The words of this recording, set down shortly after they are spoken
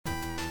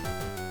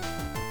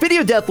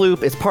Video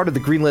Deathloop is part of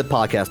the Greenlit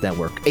Podcast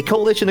Network, a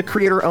coalition of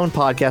creator-owned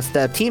podcasts that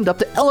have teamed up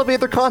to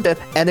elevate their content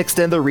and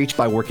extend their reach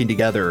by working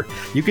together.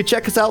 You can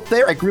check us out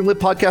there at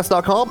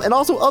greenlitpodcast.com and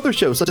also other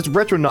shows such as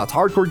Retronauts,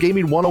 Hardcore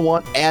Gaming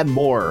 101, and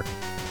more.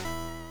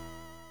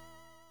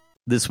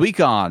 This week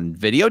on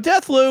Video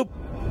Deathloop.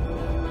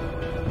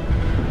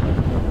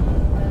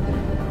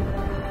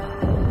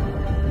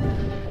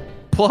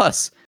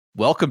 Plus,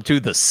 welcome to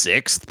the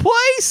 6th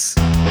place.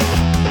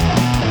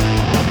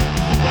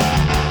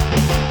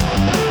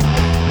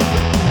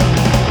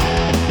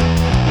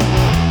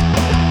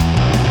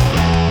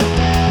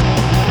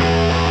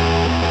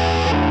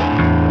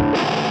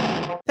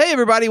 Hey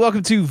everybody,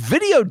 welcome to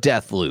Video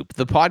Deathloop,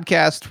 the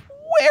podcast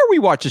where we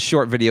watch a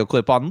short video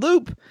clip on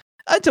loop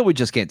until we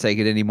just can't take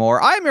it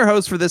anymore. I'm your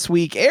host for this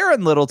week,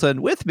 Aaron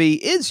Littleton. With me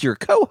is your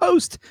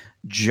co-host,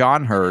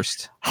 John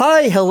Hurst.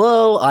 Hi,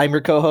 hello. I'm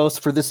your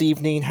co-host for this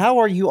evening. How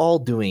are you all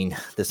doing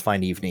this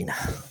fine evening?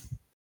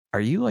 Are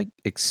you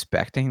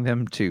expecting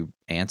them to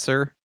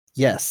answer?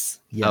 Yes.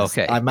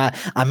 Okay. I'm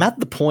at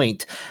the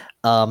point.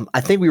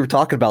 I think we were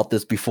talking about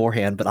this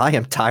beforehand, but I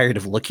am tired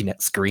of looking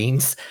at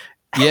screens.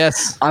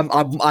 Yes.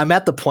 I'm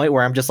at the point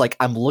where I'm just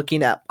I'm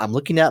looking at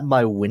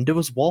my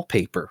Windows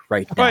wallpaper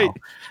right now, right.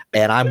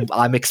 And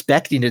I'm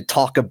expecting it to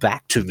talk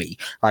back to me.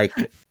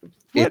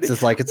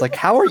 It's like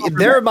how are you?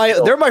 They're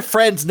my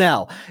friends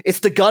now.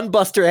 It's the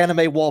Gunbuster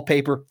anime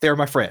wallpaper. They're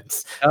my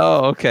friends.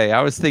 Oh, okay.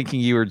 I was thinking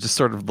you were just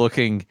sort of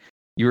looking.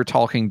 You were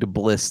talking to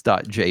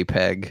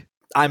bliss.jpg.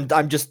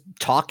 I'm just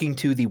talking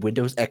to the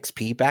Windows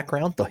XP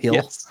background, the hill.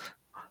 Yes.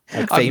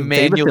 I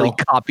manually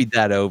copied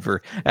that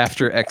over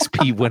after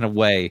XP went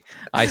away.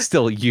 I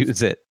still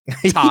use it.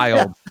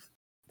 Tiled.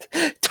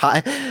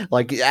 At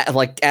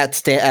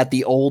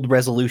the old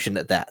resolution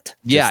at that.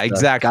 Yeah,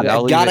 exactly.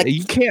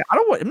 You can't.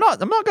 I'm not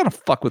gonna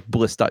fuck with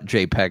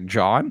bliss.jpg,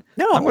 John.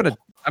 No. I'm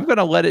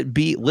gonna let it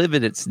live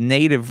in its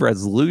native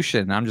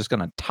resolution. I'm just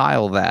gonna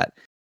tile that.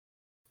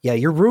 Yeah,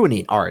 you're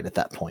ruining art at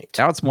that point.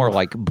 Now it's more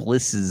like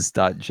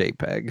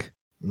blisses.jpg.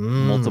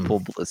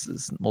 Multiple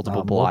blisses,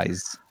 multiple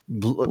bliss.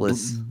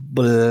 Bliss.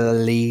 But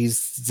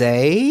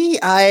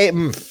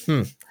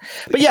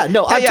yeah,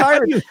 no, I'm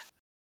tired.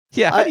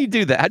 How do you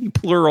do that? How do you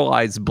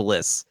pluralize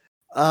bliss?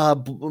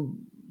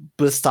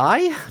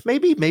 Blissai?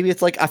 Maybe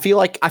it's I feel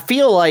like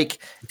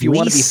if you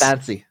want to be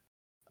fancy.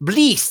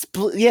 Bliss.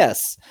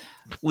 Yes.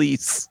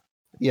 Please.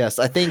 Yes,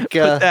 I think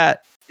put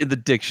that in the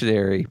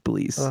dictionary,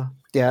 please.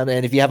 Yeah,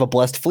 and if you have a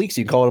blessed fleece,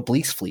 you can call it a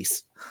bleece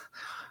fleece.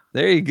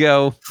 There you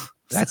go.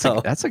 That's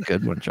a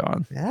good one,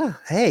 John. Yeah.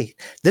 Hey,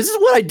 this is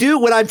what I do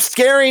when I'm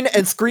scaring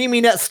and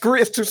screaming at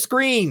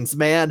screens,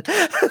 man.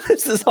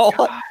 This is all.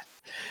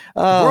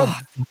 World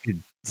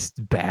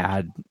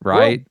bad,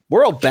 right?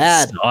 World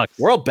bad. Sucks.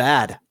 World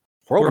bad.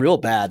 World real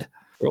bad.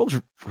 World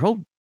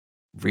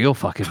real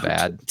fucking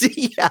bad.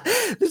 Yeah,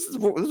 this is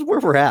where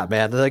we're at,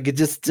 man. It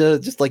just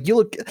you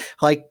look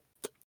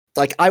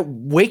I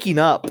waking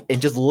up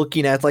and just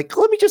looking at let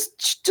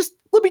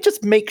me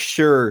just make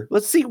sure.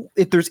 Let's see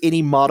if there's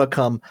any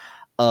modicum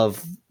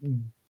of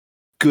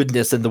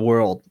goodness in the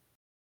world.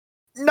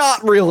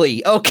 Not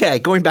really. Okay,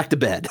 going back to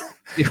bed.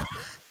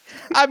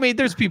 I mean,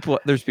 there's people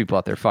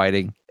out there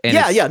fighting. And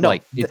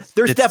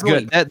there's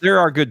definitely good. There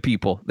are good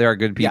people. There are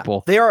good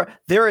people. Yeah,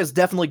 there is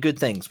definitely good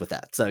things with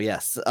that. So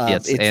yes,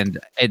 yes, and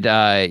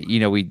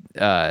we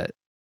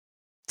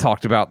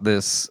talked about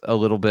this a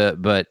little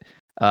bit, but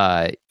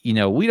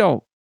we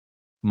don't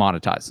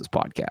monetize this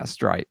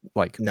podcast, right?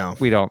 No,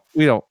 we don't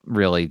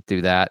really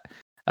do that.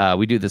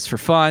 We do this for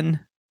fun.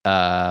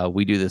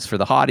 We do this for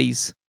the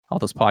hotties, all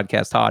those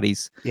podcast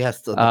hotties. Yes,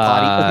 the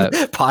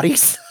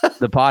potties.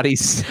 The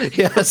potties.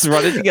 Yes,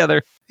 run it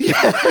together.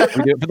 Yeah.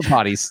 We do it for the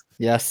potties.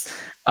 Yes.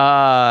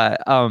 But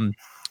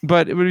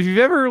if you've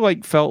ever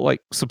felt like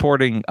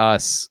supporting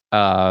us,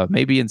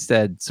 maybe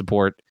instead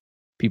support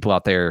people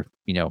out there,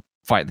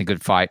 fighting the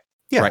good fight.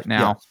 Right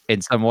now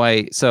in some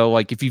way. So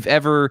if you've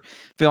ever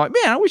feel like,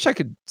 man, I wish I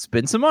could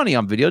spend some money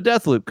on Video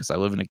Deathloop because I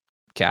live in a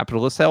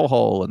capitalist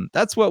hellhole, and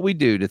that's what we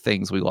do to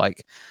things we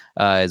like,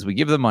 is we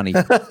give them money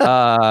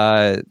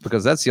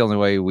because that's the only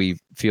way we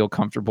feel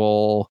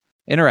comfortable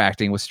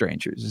interacting with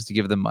strangers, is to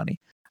give them money.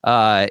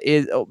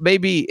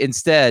 Maybe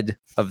instead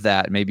of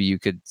that, maybe you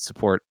could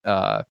support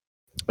a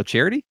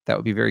charity. That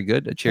would be very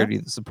good. A charity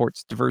that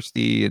supports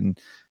diversity and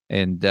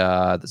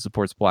that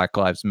supports Black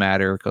Lives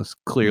Matter, because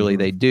clearly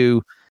they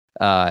do.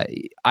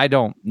 I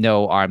don't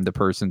know. I'm the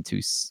person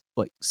to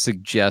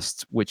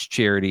suggest which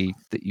charity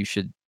that you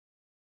should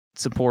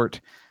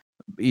support.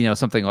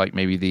 Something like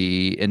maybe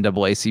the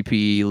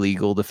NAACP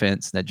Legal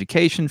Defense and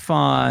Education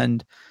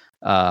Fund.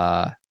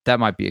 That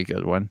might be a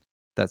good one.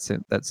 That's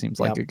it. That seems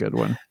like a good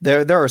one.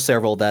 There are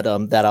several that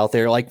out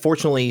there.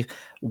 Fortunately,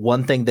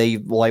 one thing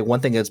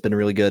that's been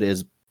really good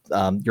is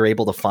you're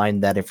able to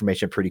find that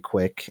information pretty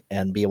quick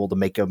and be able to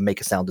make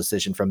a sound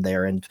decision from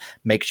there and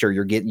make sure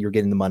you're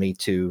getting the money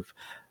to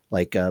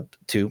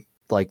to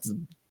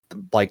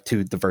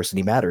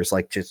Diversity Matters,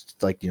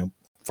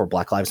 for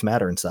Black Lives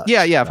Matter and such.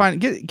 Yeah. Fine.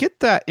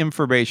 Get that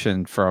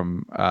information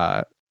from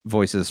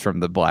voices from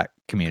the Black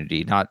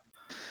community, not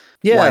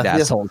white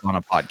assholes on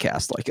a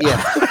podcast like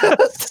yeah.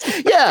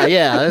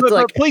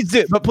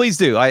 It's but please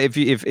do.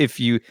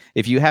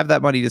 If you have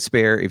that money to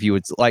spare, if you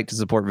would like to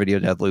support Video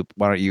Deathloop,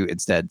 why don't you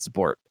instead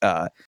support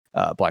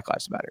Black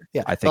Lives Matter?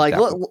 Yeah, I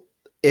think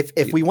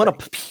if we want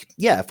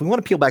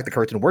to peel back the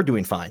curtain, we're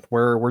doing fine.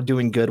 We're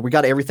doing good. We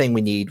got everything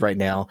we need right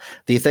now.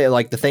 The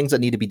things that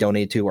need to be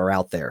donated to are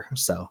out there.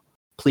 So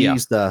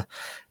please,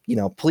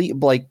 please,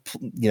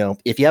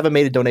 if you haven't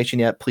made a donation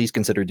yet, please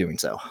consider doing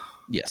so.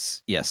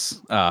 Yes.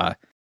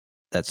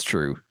 That's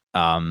true.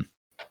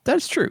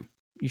 That's true.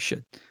 You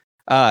should.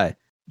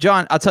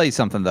 John, I'll tell you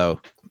something though.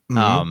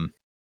 Mm-hmm.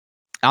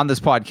 On this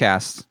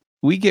podcast,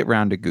 we get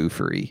round to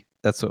goofery.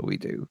 That's what we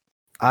do.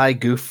 I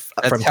goof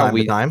from time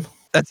to time.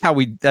 That's how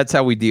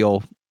we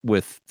deal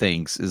with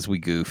things. Is we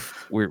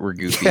goof. We're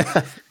goofy,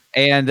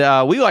 and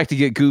we like to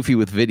get goofy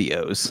with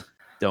videos,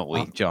 don't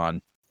we,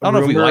 John? I don't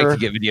know if we like to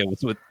get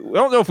videos with. I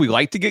don't know if we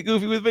like to get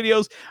goofy with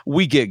videos.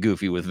 We get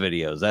goofy with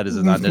videos. That is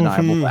an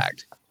undeniable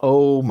fact.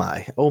 Oh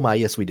my,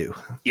 yes we do.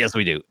 Yes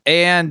we do.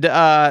 And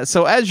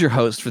so as your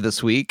host for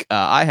this week,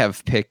 I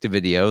have picked a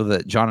video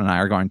that John and I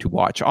are going to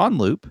watch on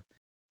loop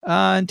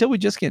until we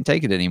just can't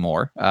take it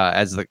anymore.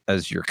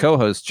 As your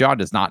co-host, John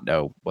does not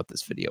know what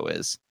this video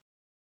is.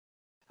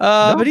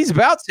 But he's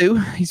about to.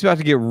 He's about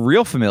to get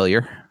real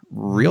familiar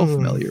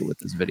with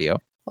this video.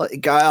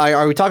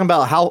 Are we talking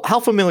about how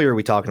familiar are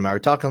we talking about? Are we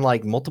talking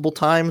like multiple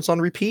times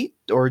on repeat,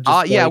 or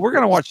just? Yeah, we're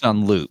gonna watch it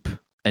on loop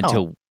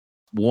until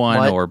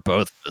one or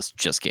both of us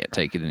just can't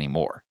take it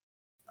anymore.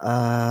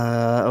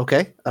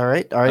 Okay. All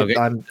right. Okay.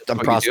 I'm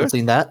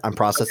processing that. I'm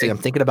processing. Okay. I'm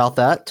thinking about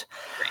that.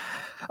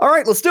 All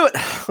right, let's do it.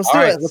 Let's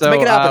make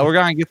it happen. We're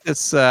gonna get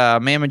this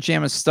Mamma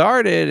Jamma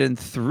started in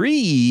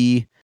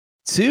 3,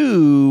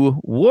 2,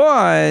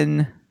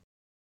 1.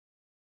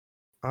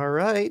 All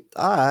right.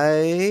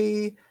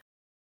 I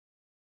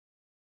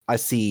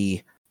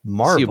see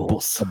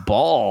marbles. A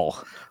ball.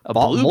 A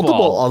blue multiple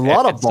ball. A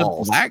lot of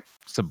balls.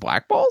 Some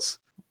black balls?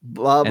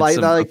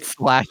 Like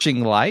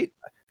flashing light.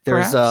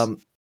 There's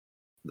perhaps?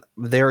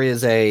 There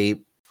is a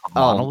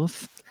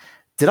monolith.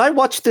 Did I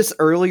watch this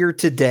earlier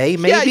today?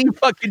 Maybe yeah, you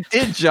fucking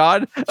did,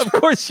 John. Of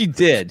course you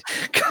did.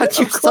 God,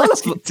 you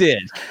you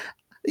did.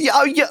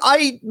 Yeah.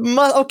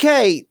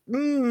 Okay.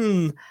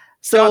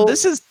 So John,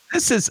 this is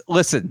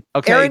listen.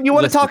 Okay, Aaron, you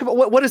want to talk about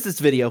what is this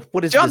video?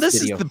 What is John? This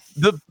is video?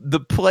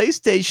 the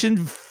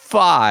PlayStation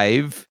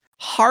 5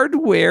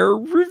 hardware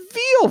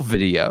reveal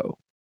video.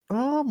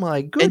 Oh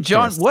my goodness! And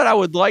John, what I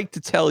would like to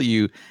tell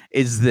you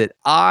is that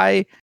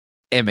I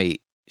am a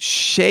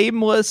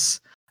shameless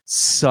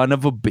son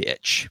of a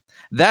bitch.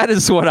 That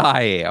is what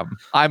I am.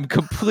 I'm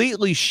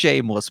completely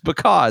shameless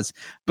because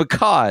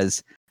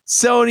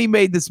Sony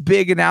made this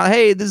big announcement.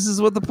 Hey, this is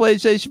what the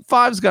PlayStation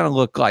 5 is going to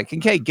look like.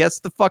 Okay, guess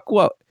the fuck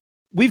what?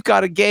 We've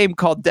got a game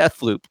called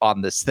Deathloop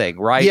on this thing,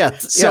 right?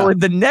 Yes. So in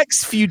the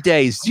next few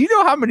days, do you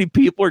know how many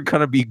people are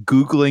going to be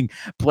Googling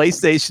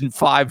PlayStation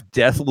 5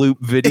 Deathloop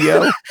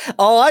video?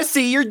 Oh, I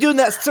see. You're doing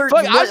that search.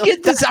 I'm just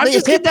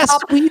getting that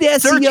sweet SEO,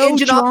 search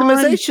engine John.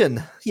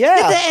 optimization. Yeah.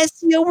 Get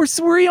the SEO. We're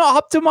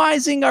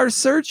optimizing our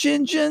search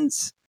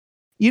engines.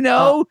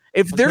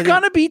 If they're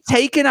going to be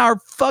taking our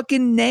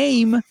fucking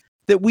name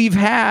that we've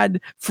had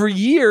for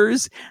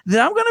years, then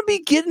I'm going to be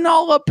getting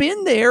all up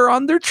in there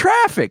on their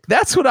traffic.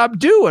 That's what I'm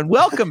doing.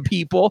 Welcome,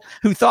 people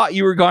who thought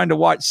you were going to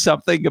watch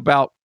something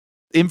about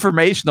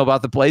informational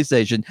about the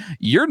PlayStation.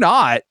 You're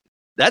not.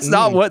 That's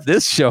not what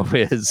this show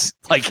is.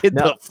 Like, at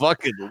the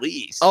fucking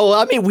least. Oh,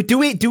 I mean,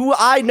 do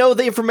I know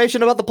the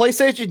information about the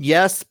PlayStation?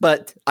 Yes,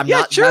 but I'm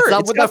not. Sure.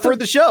 That's not for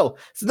the show.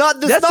 It's not.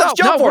 This not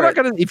show for we're not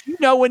gonna. If you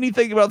know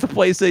anything about the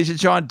PlayStation,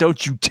 John,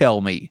 don't you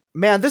tell me.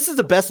 Man, this is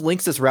the best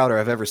Linksys router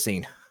I've ever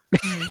seen.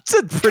 It's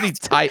a pretty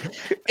tight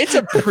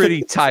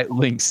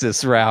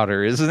Linksys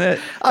router, isn't it?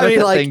 I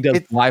mean, like, thing does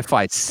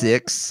Wi-Fi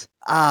 6.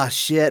 Ah,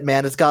 shit,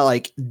 man! It's got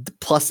like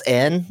plus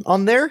N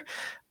on there.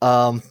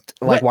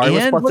 Like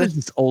wireless plus what is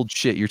this old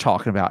shit you're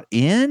talking about?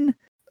 N?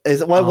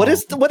 What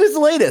is the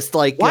latest?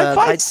 Like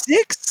Wi-Fi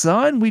 6,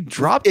 son. We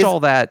dropped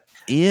all that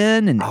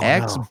N and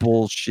X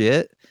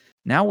bullshit.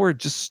 Now we're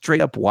just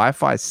straight up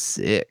Wi-Fi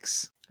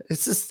 6.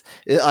 It's just,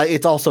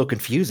 it's also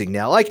confusing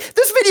now. Like,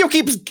 this video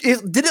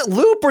did it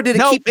loop or did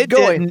it keep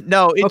going? Didn't.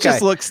 No, it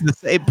just looks,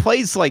 it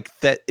plays like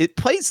that. It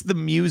plays the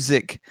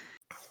music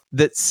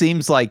that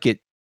seems like it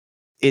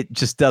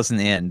just doesn't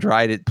end,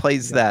 right? It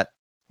plays that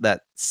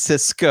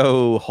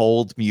Cisco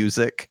hold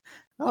music.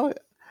 Oh,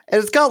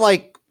 and it's got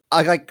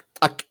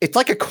it's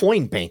like a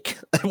coin bank.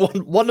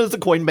 One is a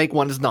coin bank,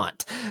 one is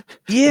not.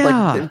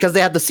 Yeah, because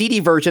they have the CD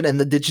version and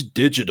the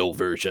digital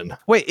version.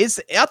 Wait,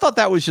 I thought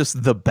that was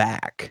just the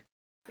back.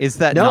 Is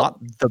that not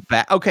the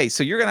back? Okay,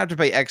 so you're gonna have to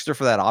pay extra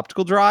for that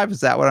optical drive. Is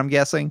that what I'm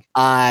guessing?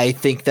 I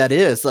think that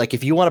is. Like,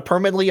 if you want to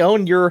permanently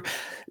own your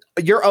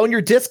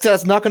disc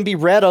that's not going to be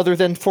read other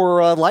than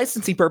for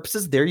licensing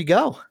purposes, there you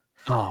go.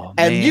 Oh,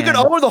 and man. You can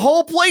own the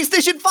whole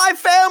PlayStation 5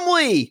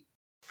 family.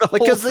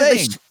 Because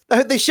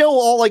They show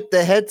all like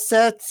the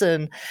headsets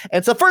and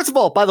so first of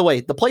all, by the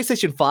way, the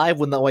PlayStation 5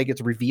 when that like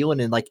it's revealing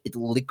and like it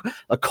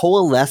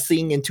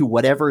coalescing into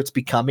whatever it's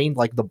becoming,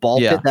 like the ball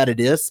pit that it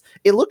is,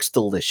 it looks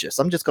delicious.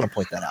 I'm just gonna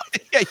point that out.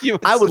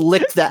 I would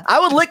lick that. I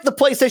would lick the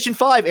PlayStation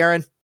 5,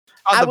 Aaron.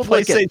 I would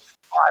lick it.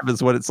 5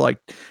 is what it's like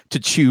to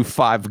chew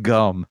 5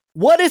 gum.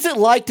 What is it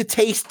like to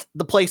taste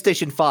the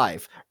PlayStation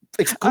 5?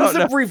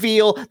 Exclusive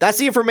reveal. That's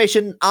the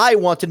information I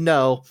want to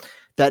know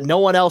that no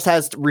one else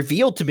has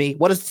revealed to me.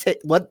 What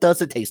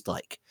does it taste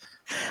like?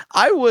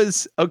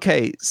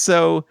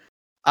 So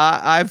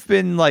I've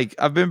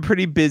been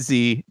pretty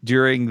busy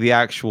during the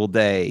actual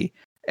day,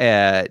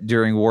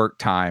 during work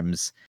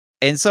times.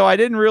 And so I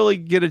didn't really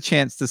get a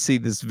chance to see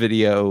this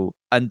video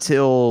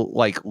until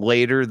like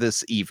later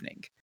this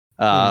evening,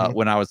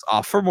 when I was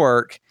off from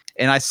work.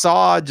 And I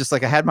saw just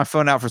like I had my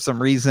phone out for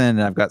some reason,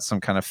 and I've got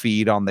some kind of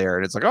feed on there,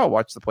 and it's like, oh,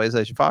 watch the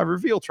PlayStation 5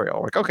 reveal trail.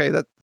 Like, okay,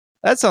 that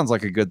sounds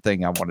like a good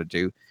thing I want to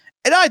do.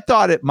 And I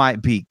thought it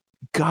might be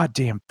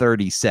goddamn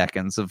 30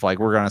 seconds of like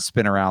we're gonna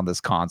spin around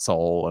this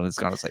console and it's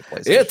gonna say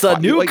PlayStation. It's 5.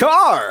 A new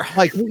car,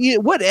 like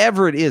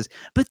whatever it is.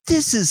 But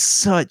this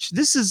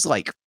is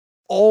like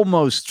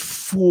almost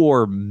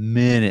 4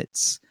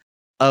 minutes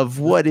of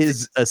what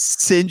is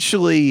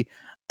essentially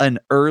an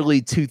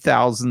early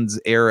 2000s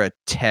era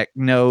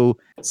techno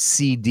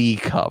CD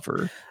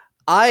cover.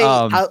 I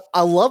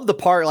love the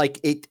part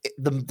like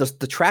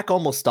the track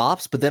almost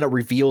stops, but then it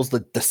reveals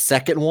the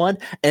second one,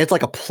 and it's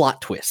like a plot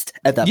twist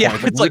at that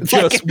point. It's like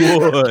guess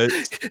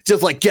what?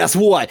 Just like guess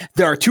what?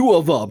 There are 2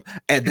 of them,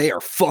 and they are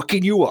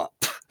fucking you up.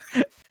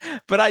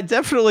 But I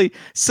definitely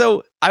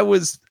I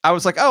was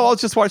like, oh, I'll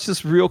just watch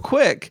this real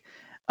quick.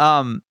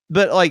 But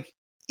like,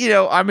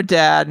 I'm a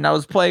dad, and I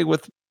was playing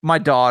with my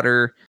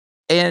daughter.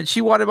 And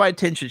she wanted my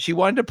attention. She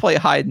wanted to play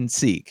hide and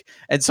seek.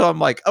 And so I'm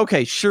like,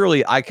 okay,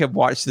 surely I can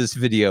watch this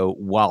video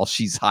while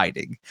she's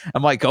hiding.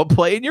 I'm like, go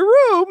play in your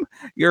room.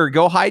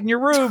 Go hide in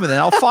your room, and then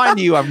I'll find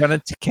you. I'm going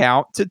to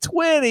count to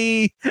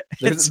 20.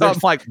 And so I'm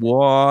like,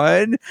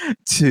 1,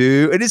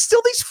 2. And it's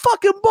still these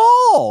fucking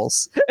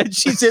balls. And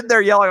she's in there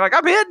yelling like,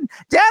 I'm hidden.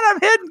 Dad, I'm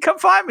hidden. Come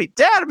find me.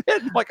 Dad, I'm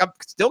hidden. I'm like, I'm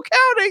still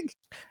counting.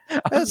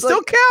 I'm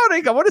still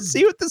counting. I want to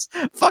see what this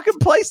fucking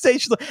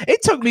PlayStation.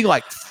 It took me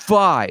like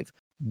 5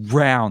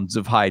 rounds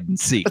of hide and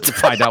seek to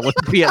find out what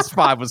the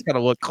PS5 was going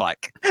to look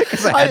like,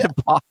 because I had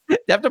to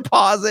have to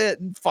pause it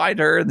and find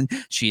her, and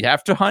then she'd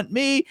have to hunt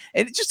me,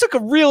 and it just took a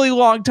really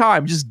long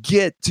time. Just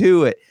get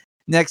to it.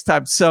 Next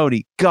time,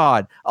 Sony,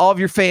 God, all of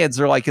your fans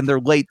are like in their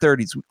late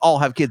 30s. We all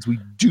have kids. We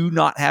do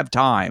not have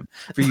time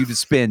for you to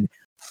spend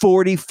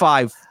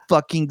 45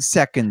 fucking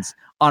seconds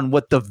on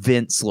what the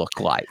vents look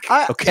like.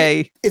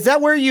 Okay. Is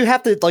that where you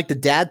have to like the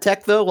dad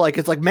tech though? Like,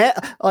 it's like, man,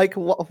 like,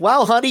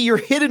 wow, honey, you're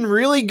hidden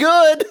really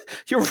good.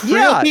 You're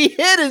really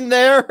hidden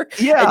there.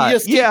 Yeah. And you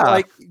just keep,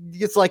 like,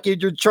 it's like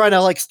you're trying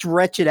to like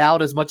stretch it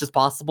out as much as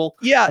possible.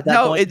 Yeah.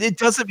 No, it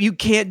doesn't. You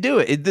can't do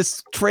it.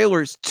 This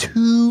trailer is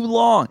too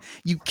long.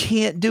 You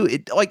can't do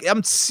it. Like,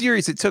 I'm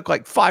serious. It took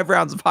like 5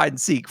 rounds of hide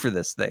and seek for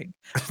this thing.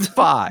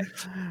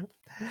 5.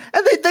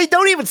 And they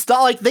don't even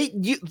stop. Like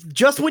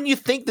just when you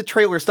think the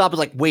trailer stops, it's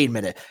like, wait a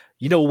minute.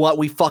 You know what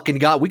we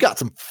got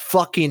some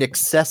fucking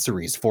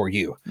accessories for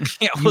you.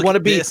 Yeah, you want to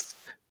be this.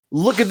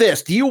 Look at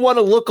this. Do you want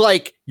to look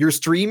like your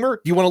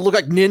streamer? Do you want to look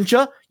like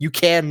Ninja? You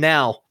can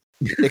now.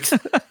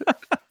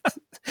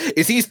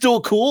 Is he still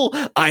cool?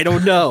 I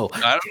don't know.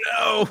 I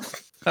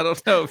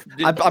don't know.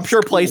 I'm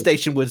sure cool.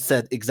 PlayStation would have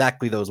said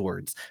exactly those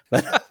words.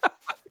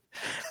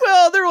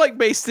 Well, they're like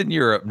based in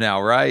Europe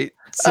now, right?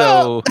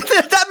 So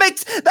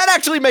that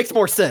actually makes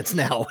more sense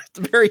now.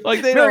 It's very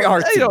like they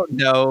don't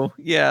know.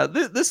 Yeah,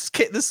 this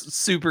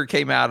super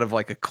came out of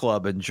like a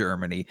club in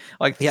Germany.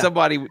 Like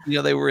somebody,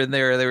 they were in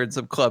there. They were in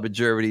some club in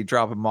Germany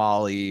dropping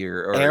Molly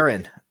or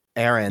Aaron.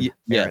 Yes.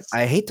 Aaron,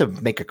 I hate to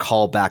make a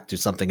call back to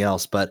something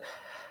else, but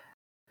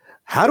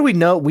how do we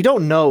know? We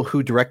don't know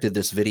who directed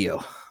this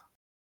video.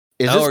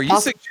 Are you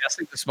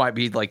suggesting this might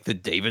be like the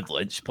David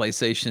Lynch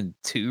PlayStation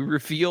 2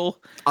 reveal?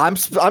 I'm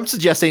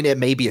suggesting it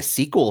may be a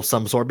sequel of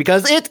some sort,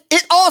 because it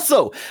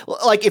also,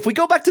 like, if we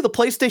go back to the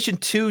PlayStation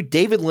 2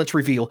 David Lynch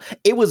reveal,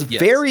 it was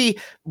very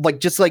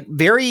it's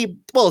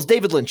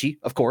David Lynchy,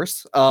 of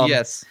course.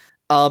 Yes.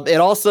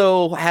 It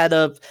also had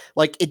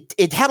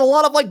it had a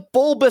lot of like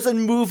bulbous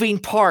and moving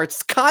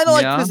parts, kind of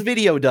like this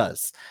video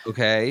does.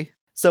 Okay.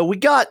 So we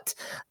got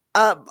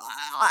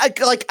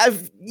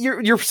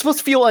you're supposed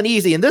to feel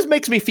uneasy, and this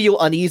makes me feel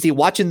uneasy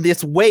watching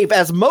this wave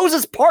as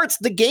Moses parts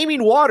the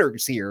gaming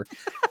waters here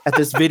at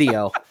this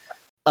video,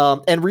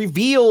 and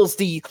reveals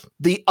the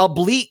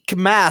oblique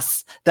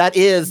mass that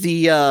is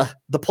the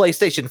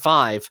PlayStation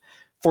 5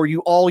 for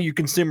all you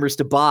consumers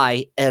to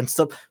buy and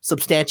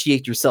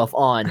substantiate yourself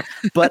on.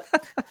 But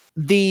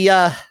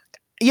it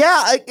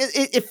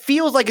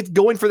feels like it's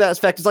going for that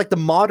effect. It's like the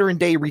modern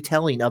day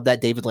retelling of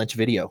that David Lynch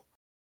video.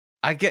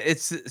 I get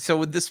so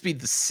would this be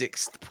the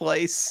 6th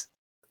place?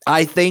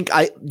 I think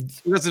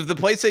because if the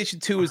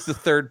PlayStation 2 is the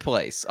 3rd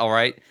place, all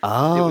right.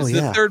 Oh, it was the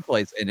 3rd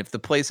place, and if the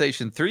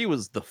PlayStation 3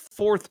 was the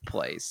 4th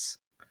place,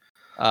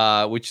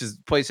 which is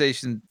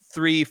PlayStation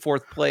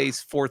fourth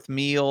place, fourth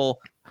meal.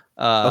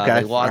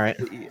 Okay, all right.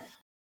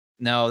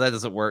 No, that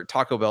doesn't work.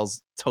 Taco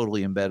Bell's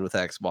totally in bed with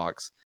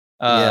Xbox.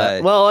 Yeah.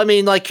 Well, I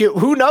mean, like,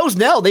 who knows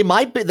now? They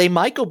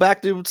might go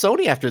back to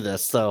Sony after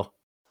this. So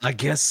I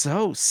guess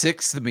so.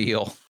 Sixth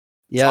meal.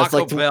 Yeah,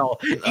 Taco Bell.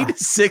 Eat a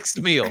sixth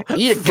meal.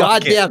 Eat a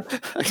goddamn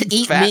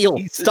eat meal.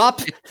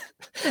 Stop.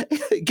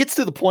 It gets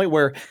to the point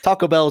where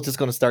Taco Bell is just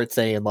going to start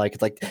saying like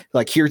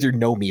here's your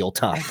no meal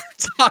time.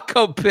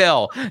 Taco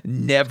Bell,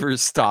 never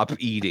stop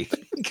eating.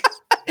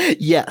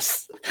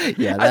 Yes.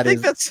 Yeah, I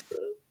think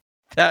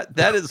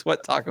that is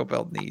what Taco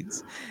Bell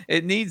needs.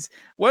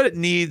 What it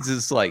needs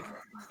is like,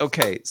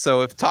 okay,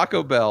 so if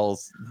Taco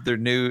Bell's their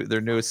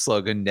newest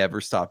slogan,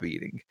 never stop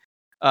eating.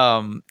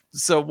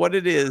 So what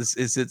it is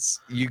it's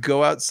you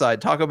go outside.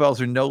 Taco Bells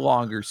are no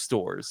longer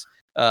stores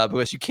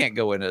because you can't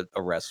go in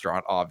a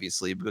restaurant,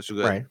 obviously, because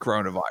you'll get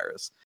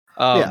coronavirus.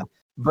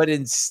 But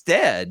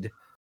instead,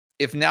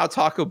 if now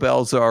Taco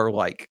Bells are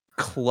like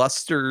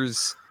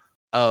clusters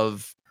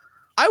of,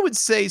 I would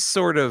say,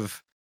 sort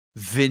of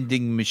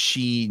vending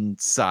machine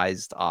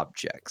sized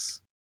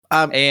objects.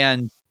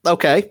 And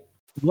okay,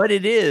 what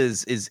it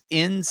is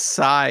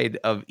inside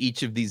of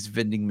each of these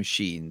vending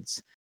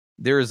machines,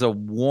 there is a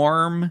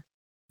warm,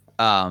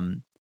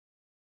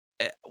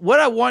 what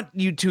I want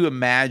you to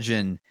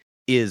imagine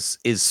is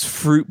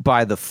fruit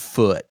by the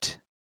foot.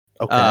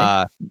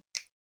 Okay.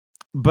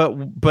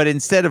 But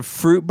instead of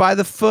fruit by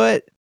the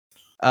foot,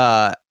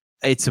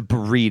 it's a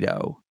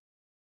burrito.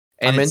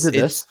 And I'm into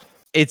this.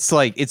 It's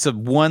like it's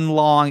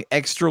a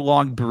extra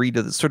long burrito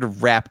that's sort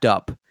of wrapped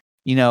up,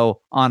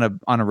 on a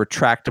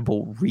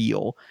retractable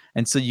reel.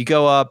 And so you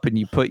go up and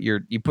you put your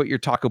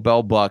Taco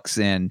Bell bucks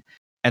in,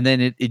 and then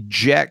it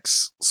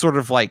ejects sort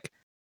of like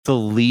the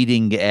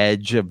leading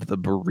edge of the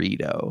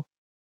burrito.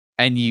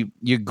 And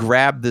you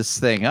grab this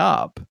thing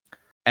up,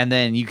 and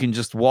then you can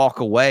just walk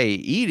away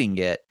eating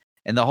it.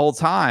 And the whole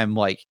time,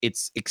 like,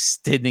 it's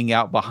extending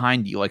out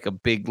behind you like a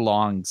big,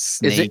 long,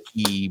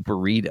 snaky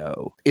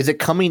burrito. Is it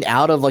coming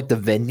out of like the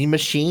vending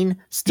machine?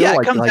 Still,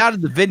 it comes out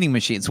of the vending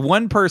machine. It's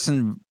one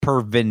person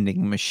per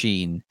vending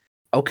machine.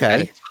 Okay.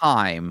 At a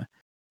time.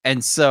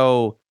 And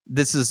so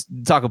this is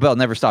Taco Bell,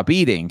 never stop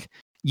eating.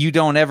 You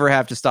don't ever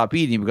have to stop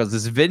eating because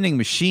this vending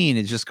machine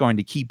is just going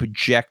to keep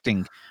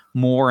ejecting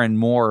more and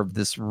more of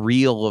this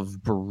reel of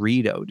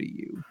burrito to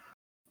you.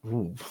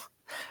 Ooh.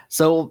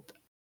 So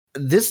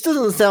this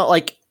doesn't sound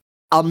like,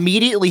 I'll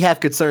immediately have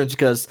concerns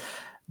because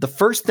the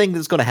first thing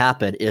that's going to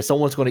happen is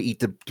someone's going to eat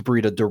the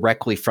burrito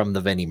directly from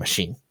the vending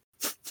machine.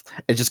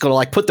 It's just going to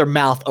like put their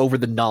mouth over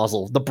the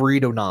nozzle, the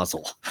burrito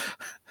nozzle.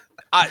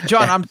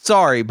 John, I'm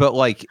sorry, but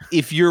like,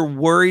 if you're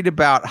worried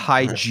about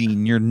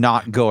hygiene, you're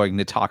not going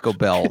to Taco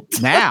Bell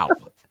now.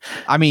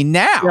 I mean,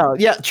 now.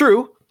 Yeah,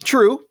 true.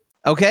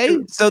 Okay,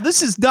 so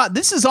this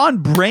is on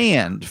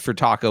brand for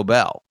Taco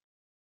Bell.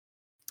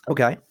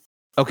 Okay,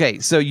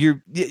 so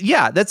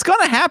that's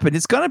going to happen.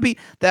 It's going to be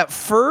that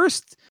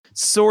first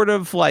sort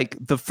of like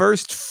the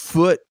first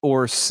foot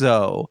or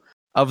so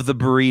of the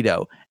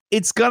burrito.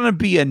 It's going to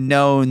be a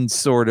known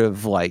sort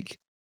of like,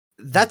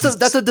 that's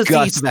a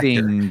disease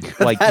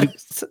vector. Like,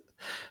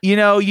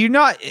 you're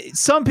not,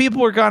 some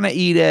people are going to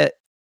eat it.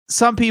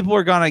 Some people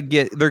are going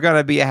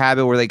to be a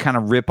habit where they kind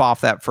of rip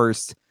off that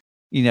first,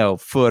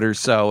 foot or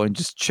so and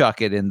just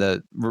chuck it in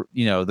the,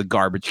 the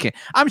garbage can.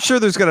 I'm sure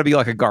there's going to be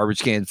like a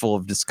garbage can full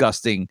of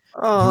disgusting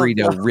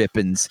burrito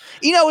rippings.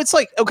 It's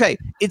like, okay,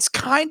 it's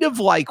kind of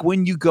like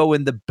when you go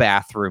in the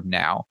bathroom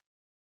now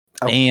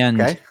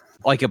and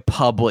like a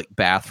public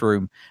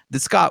bathroom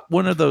that's got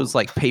one of those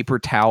like paper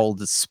towel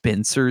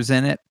dispensers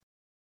in it.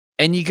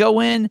 And you go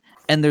in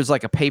and there's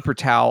like a paper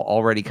towel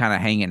already kind of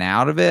hanging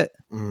out of it.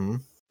 Mm-hmm.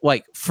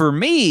 Like for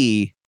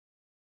me,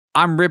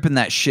 I'm ripping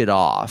that shit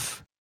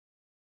off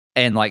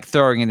and like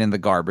throwing it in the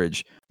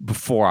garbage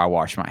before I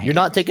wash my hands. You're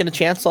not taking a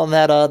chance on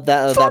that.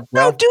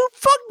 No, dude.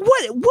 Fuck.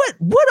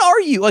 What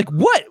are you like?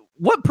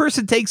 What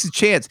person takes a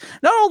chance?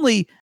 Not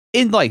only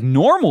in like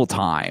normal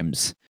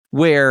times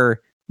where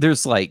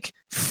there's like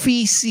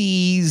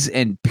feces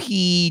and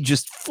pee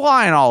just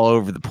flying all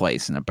over the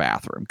place in a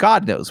bathroom.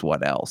 God knows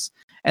what else.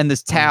 And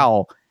this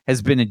towel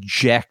has been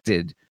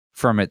ejected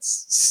from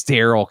its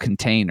sterile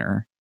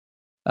container,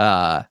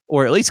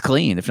 or at least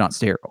clean, if not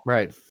sterile.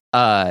 Right.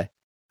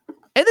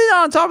 And then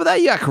on top of that,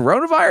 you got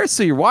coronavirus,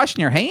 so you're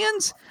washing your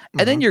hands,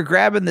 and then you're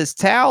grabbing this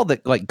towel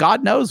that, like,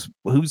 God knows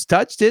who's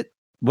touched it,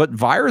 what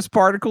virus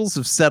particles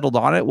have settled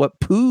on it, what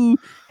poo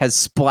has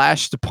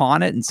splashed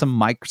upon it in some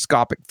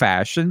microscopic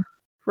fashion.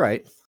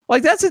 Right.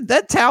 Like,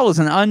 that towel is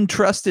an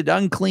untrusted,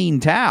 unclean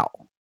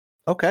towel.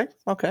 Okay.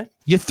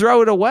 You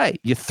throw it away.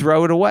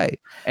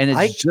 And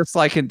it's just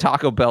like in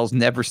Taco Bell's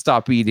never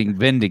stop eating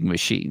vending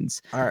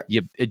machines. All right.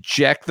 You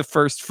eject the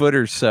first foot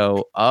or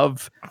so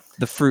of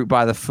the fruit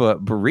by the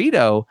foot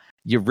burrito.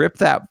 You rip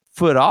that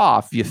foot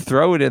off. You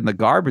throw it in the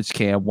garbage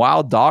can.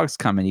 Wild dogs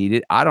come and eat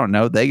it. I don't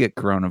know. They get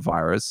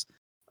coronavirus.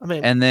 I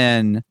mean, and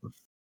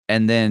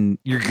then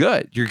you're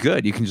good.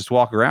 You can just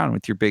walk around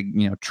with your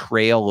big,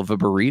 trail of a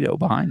burrito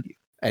behind you.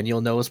 And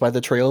you'll know it's by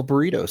the trail of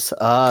burritos.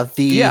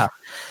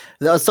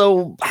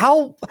 So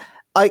how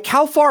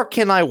far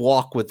can I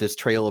walk with this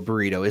trail of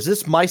burrito? Is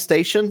this my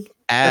station?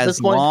 As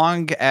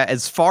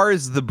far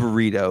as the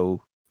burrito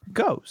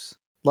goes,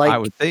 I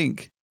would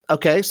think.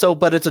 Okay,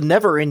 but it's a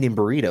never-ending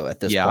burrito at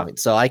this point.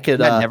 So I could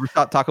never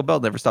stop Taco Bell,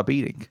 never stop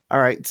eating.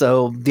 All right.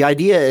 So the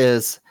idea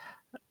is,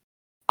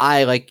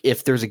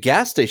 if there's a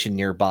gas station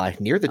nearby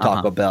near the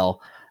Taco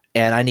Bell,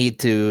 and I need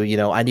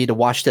to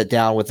wash that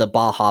down with a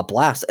Baja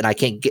Blast, and I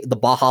can't get the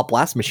Baja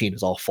Blast machine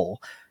is all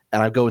full,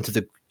 and I go into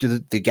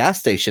the gas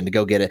station to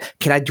go get it.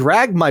 Can I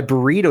drag my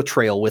burrito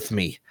trail with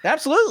me?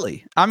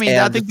 Absolutely. I mean,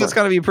 I think that's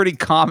going to be a pretty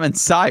common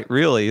sight.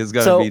 Really, is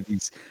going to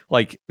be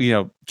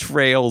these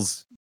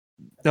trails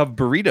of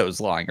burritos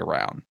lying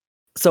around.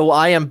 So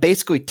I am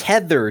basically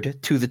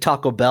tethered to the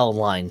Taco Bell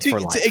line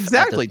for life.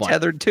 Exactly,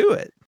 tethered to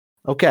it.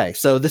 Okay,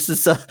 so this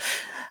is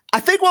I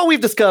think what we've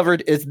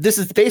discovered is this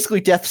is basically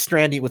Death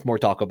Stranding with more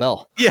Taco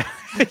Bell. Yeah,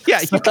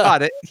 you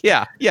got it.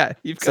 Yeah.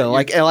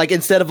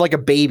 Instead of like a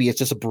baby, it's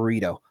just a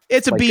burrito.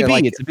 It's a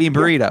BB. It's a bean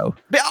burrito.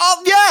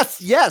 Oh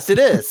yes, it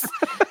is.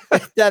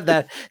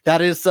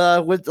 that is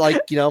with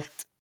like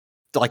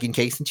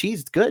encased in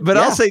cheese. It's good. But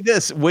I'll say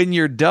this: when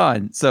you're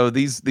done, so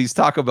these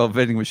Taco Bell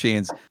vending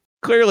machines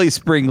clearly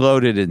spring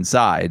loaded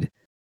inside.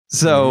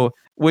 So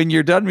when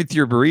you're done with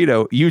your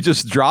burrito, you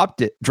just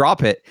drop it,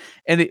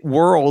 and it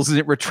whirls and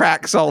it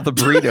retracts all the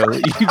burrito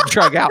that you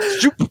drug out.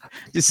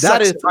 Just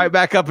sucks it right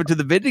back up into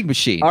the vending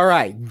machine. All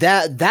right,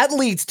 that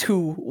leads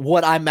to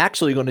what I'm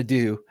actually going to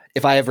do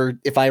if I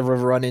ever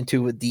run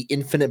into the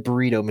infinite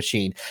burrito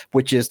machine,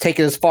 which is take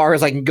it as far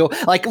as I can go,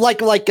 like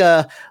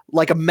a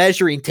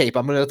measuring tape.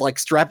 I'm gonna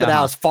strap it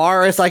out as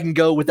far as I can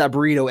go with that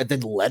burrito, and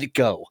then let it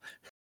go.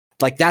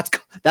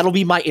 That'll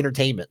be my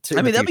entertainment.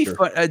 I mean, that'd be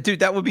fun,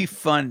 dude. That would be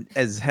fun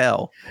as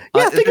hell.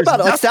 Yeah, think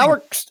about it.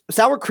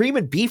 Sour cream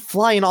and beef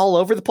flying all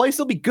over the place.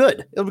 It'll be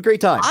good. It'll be a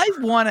great time. I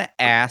want to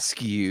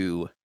ask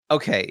you.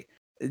 Okay,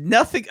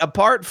 nothing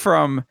apart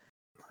from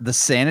the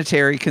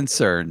sanitary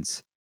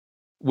concerns,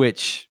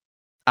 which,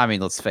 I mean,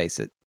 let's face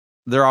it,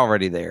 they're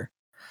already there.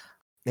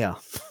 Yeah.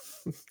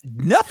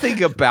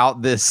 Nothing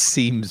about this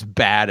seems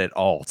bad at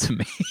all to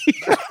me.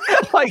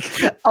 Like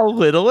a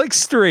little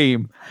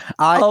extreme.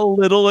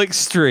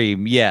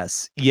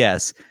 Yes.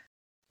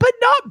 But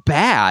not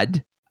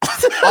bad.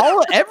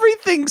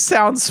 Everything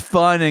sounds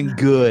fun and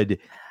good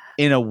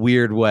in a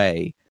weird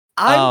way.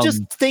 I'm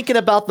just thinking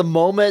about the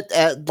moment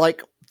at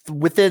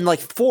within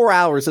 4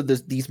 hours of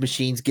these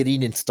machines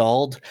getting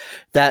installed,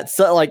 you're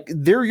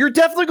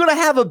definitely going to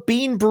have a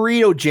bean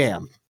burrito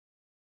jam.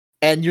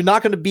 And you're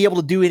not going to be able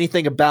to do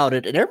anything about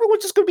it, and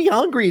everyone's just going to be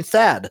hungry and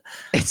sad.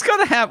 It's going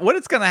to have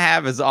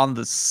is on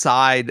the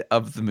side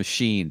of the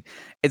machine.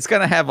 It's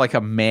going to have like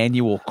a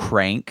manual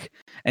crank,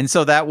 and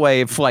so that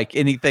way, if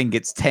anything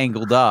gets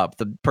tangled up,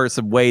 the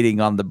person waiting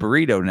on the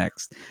burrito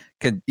next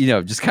can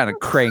just kind of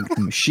crank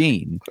the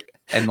machine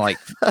and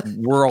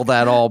whirl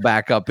that all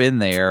back up in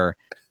there.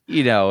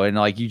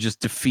 And you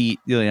just defeat,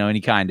 any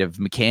kind of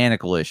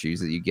mechanical issues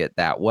that you get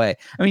that way.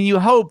 I mean,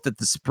 you hope that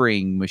the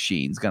spring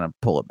machine's going to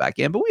pull it back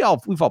in, but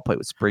we've all played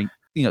with spring,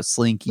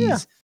 slinkies. Yeah.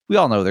 We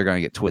all know they're going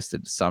to get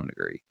twisted to some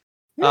degree.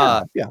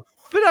 Yeah.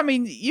 But I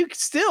mean, you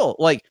still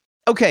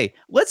okay,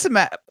 let's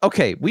imagine.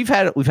 Okay, we've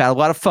had a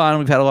lot of fun.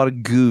 We've had a lot of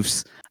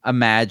goofs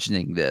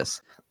imagining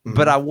this,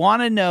 but I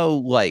want to know,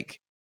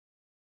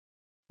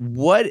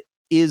 what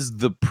is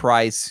the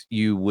price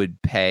you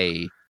would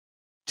pay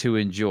to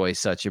enjoy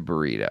such a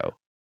burrito?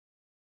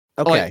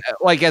 Okay.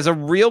 As a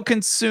real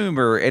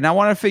consumer, and I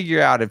want to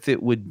figure out if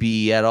it would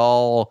be at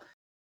all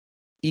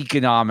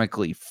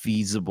economically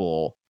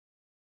feasible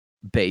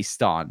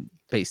based on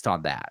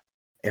that.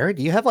 Aaron,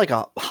 do you have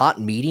a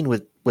hot meeting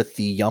with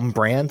the Yum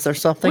Brands or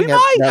something? We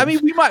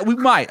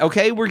might.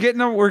 Okay, we're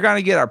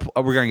gonna get our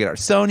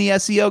Sony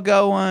SEO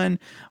going.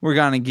 We're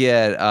gonna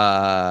get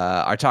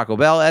our Taco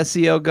Bell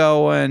SEO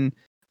going.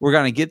 We're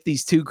gonna get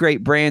these two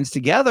great brands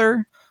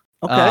together.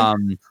 Okay.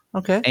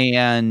 Okay.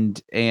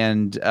 And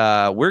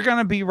we're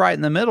gonna be right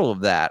in the middle of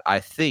that. I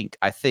think.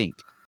 I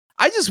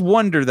just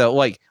wonder though,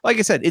 like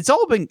I said, it's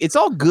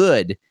all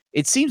good.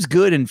 It seems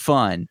good and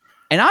fun.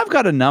 And I've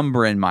got a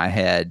number in my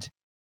head.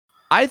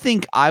 I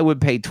think I would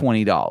pay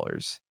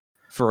 $20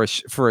 for a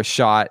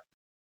shot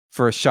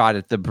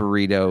at the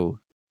burrito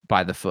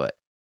by the foot.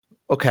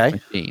 Okay.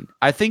 Machine.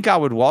 I think I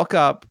would walk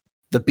up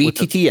the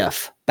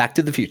BTTF, Back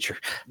to the Future.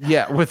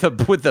 Yeah, with I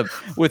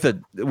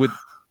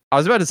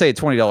was about to say a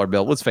 $20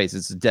 bill. Let's face it,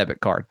 it's a debit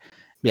card.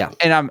 Yeah.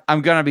 And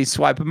I'm going to be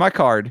swiping my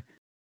card,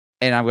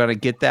 and I'm going to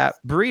get that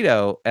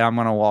burrito, and I'm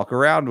going to walk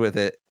around with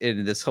it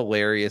in this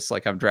hilarious,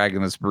 I'm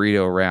dragging this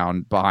burrito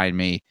around behind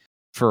me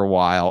for a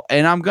while,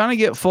 and I'm going to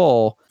get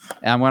full,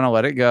 and I'm going to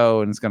let it go,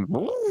 and it's going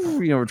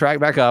to, retract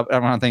back up.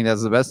 I'm going to think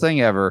that's the best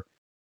thing ever.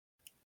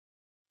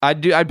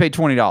 I'd pay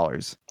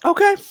 $20.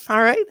 Okay.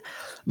 All right.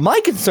 My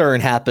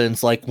concern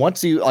happens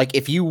once you,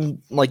 if you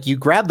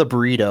grab the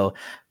burrito,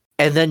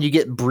 and then you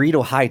get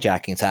burrito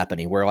hijackings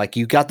happening where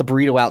you got the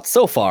burrito out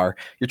so far,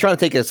 you're trying to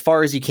take it as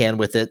far as you can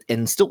with it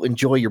and still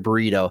enjoy your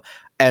burrito.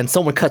 And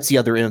someone cuts the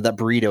other end of that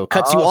burrito,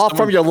 cuts you off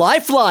from your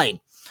lifeline.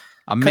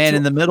 A man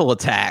in the middle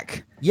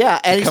attack. Yeah,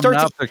 and he Coming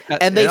starts, up,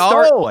 and they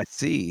start. Oh, I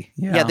see.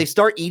 Yeah, they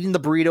start eating the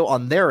burrito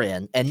on their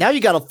end, and now you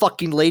got a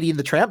fucking Lady in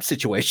the Tramp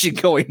situation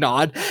going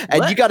on,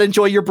 and you got to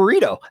enjoy your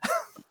burrito.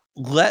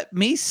 Let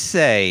me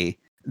say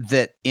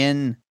that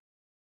in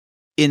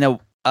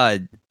a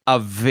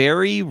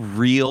very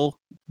real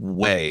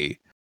way,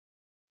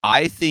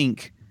 I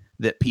think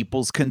that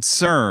people's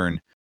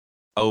concern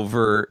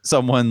over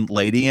someone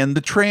Lady and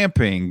the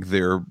Tramping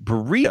their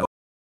burrito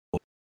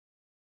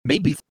may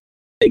be the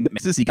thing that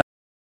makes this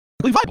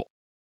economically viable.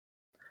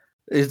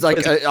 It's like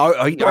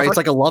it's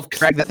like a love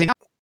drag that thing out,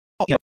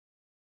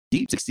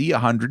 60,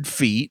 100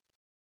 feet,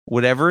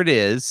 whatever it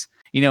is,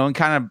 and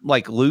kind of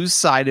like lose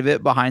sight of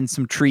it behind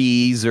some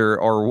trees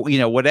or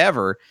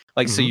whatever.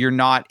 Like, so you're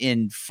not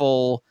in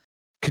full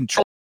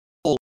control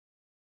of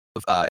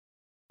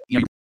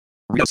your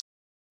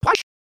supply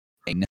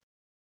chain.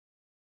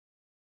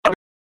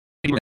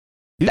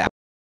 That,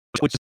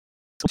 which is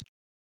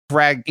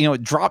drag,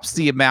 it drops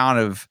the amount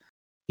of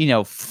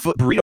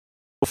burrito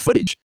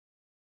footage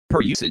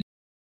per usage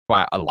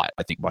by a lot.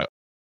 I think a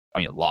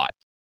lot.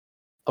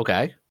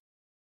 Okay.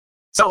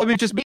 So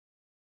just me,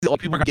 people are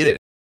gonna get it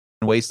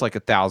and waste like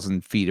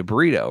 1,000 feet of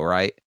burrito,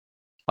 right?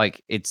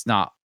 Like, it's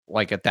not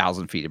like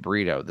 1,000 feet of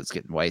burrito that's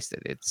getting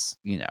wasted. It's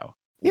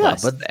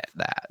less but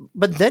that.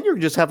 But then you're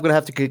just going to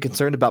have to get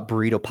concerned about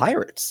burrito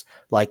pirates.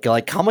 Like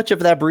how much of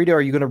that burrito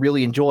are you going to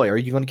really enjoy? Are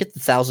you going to get the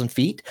 1,000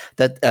 feet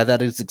that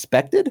is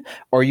expected,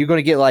 or are you going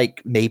to get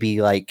maybe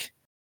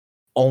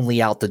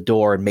only out the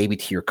door and maybe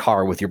to your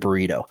car with your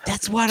burrito?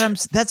 That's what I'm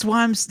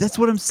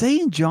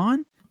saying,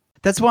 John.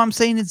 That's why I'm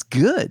saying it's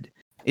good.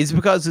 It's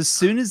because as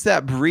soon as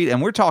that burrito, and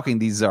we're talking,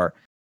 these are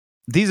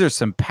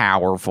some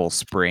powerful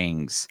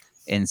springs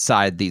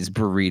inside these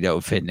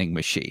burrito vending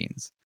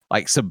machines,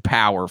 like some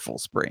powerful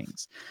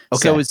springs.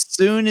 Okay. So as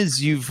soon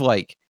as you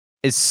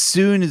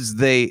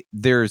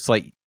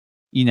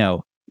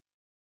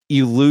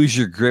lose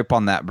your grip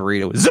on that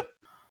burrito, zip,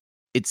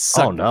 it's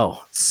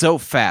so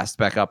fast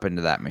back up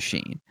into that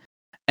machine.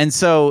 And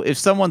so if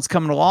someone's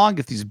coming along,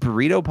 if these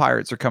burrito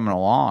pirates are coming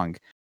along,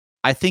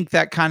 I think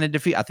that kind of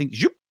defeat. I think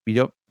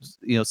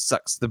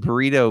sucks the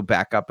burrito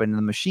back up into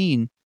the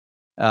machine.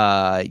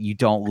 You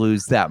don't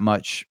lose that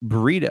much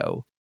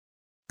burrito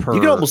per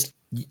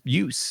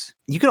use.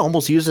 You can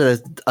almost use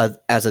it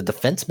as a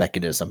defense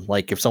mechanism.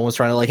 Like if someone's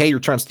trying to hey, you're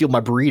trying to steal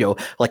my burrito,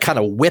 kind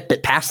of whip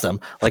it past them,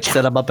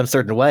 set them up in a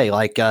certain way.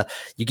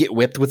 You get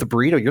whipped with a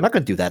burrito, you're not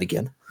going to do that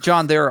again.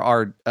 John, there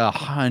are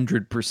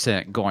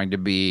 100% going to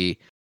be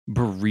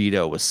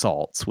burrito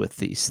assaults with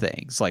these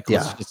things.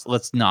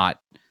 Let's not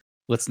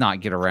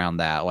get around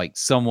that. Like,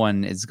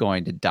 someone is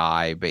going to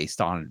die based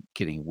on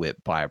getting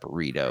whipped by a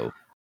burrito.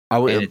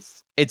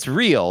 It's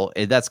real.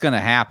 That's going to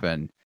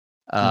happen.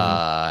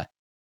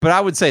 But I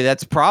would say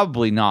that's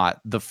probably not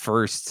the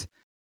first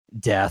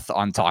death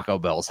on Taco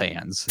Bell's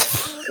hands.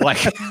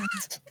 Let's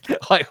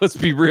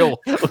be real.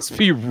 Let's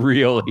be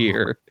real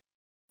here.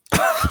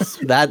 This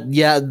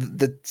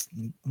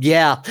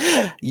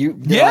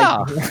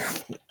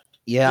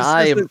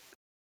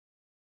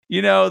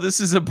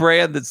is a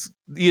brand that's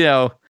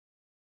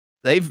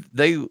they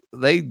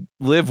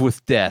live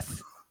with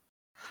death.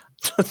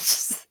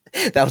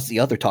 That was the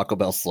other Taco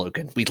Bell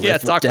slogan.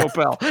 Taco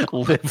Bell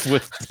live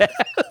with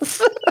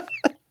death.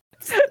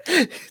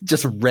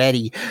 Just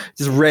ready.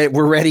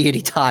 We're ready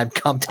anytime.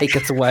 Come take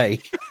us away.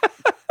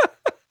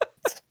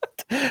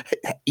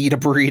 Eat a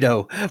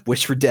burrito.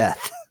 Wish for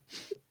death.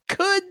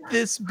 Could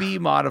this be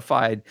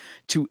modified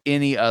to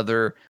any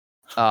other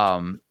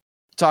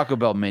Taco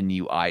Bell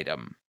menu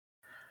item?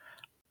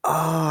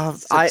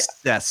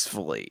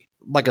 Successfully.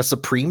 Like a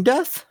supreme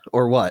death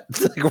or what?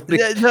 This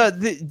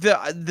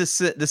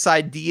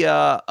idea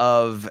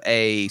of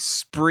a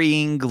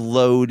spring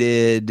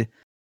loaded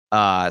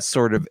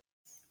sort of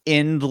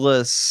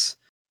endless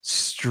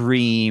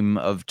stream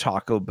of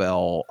Taco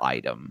Bell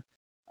item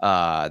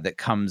that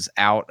comes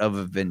out of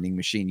a vending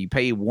machine. You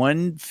pay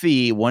one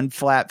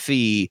flat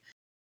fee.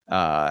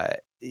 I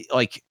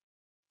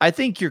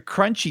think your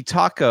crunchy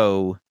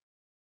taco,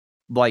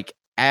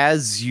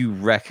 as you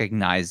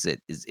recognize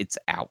it, it's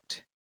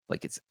out.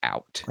 It's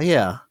out.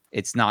 Yeah.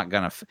 It's not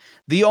gonna.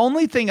 The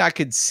only thing I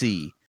could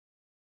see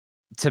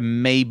to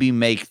maybe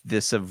make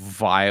this a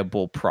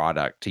viable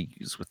product to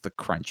use with the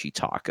crunchy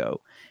taco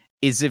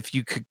is if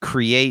you could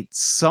create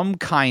some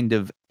kind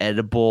of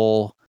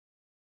edible,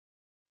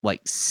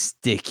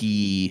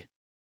 sticky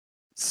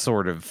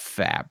sort of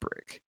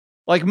fabric.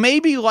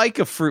 Maybe like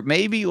a fruit,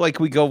 maybe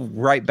we go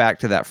right back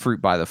to that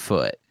fruit by the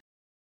foot.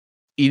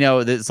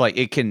 That's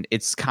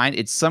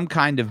it's some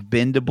kind of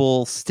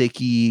bendable,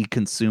 sticky,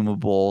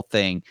 consumable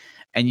thing.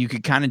 And you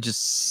could kind of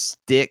just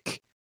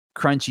stick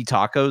crunchy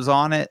tacos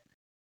on it.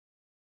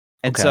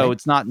 And so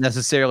it's not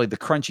necessarily the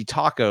crunchy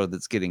taco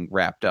that's getting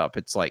wrapped up.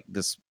 It's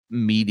this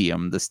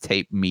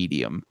tape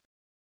medium.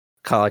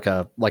 Kind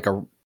of like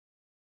a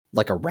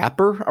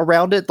wrapper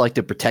around it,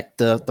 to protect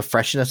the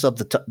freshness of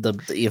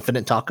the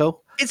infinite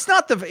taco. It's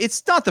not the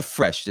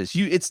freshness.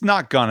 It's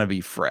not gonna be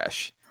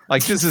fresh.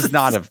 This is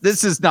not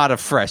a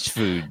fresh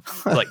food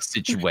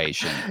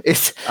situation.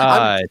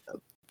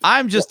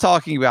 I'm just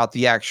talking about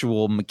the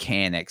actual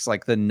mechanics,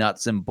 like the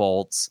nuts and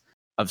bolts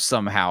of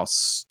somehow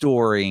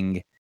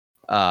storing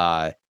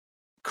crunchy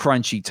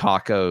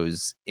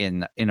tacos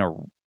in a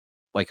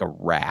like a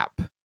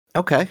wrap.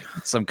 Okay.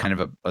 Some kind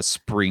of a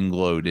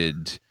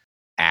spring-loaded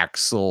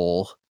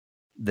axle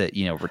that,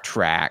 you know,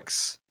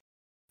 retracts.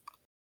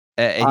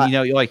 And you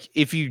know, like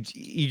if you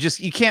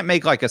can't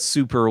make like a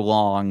super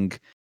long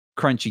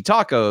crunchy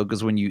taco,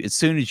 because as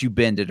soon as you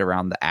bend it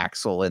around the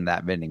axle in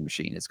that vending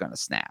machine, it's going to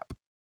snap.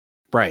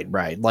 Right.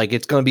 Like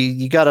it's going to be,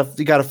 you got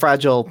a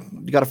fragile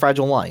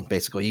line.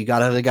 Basically, you got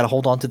to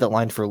hold on to that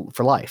line for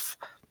life.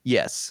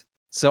 Yes.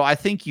 So I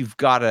think you've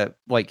got to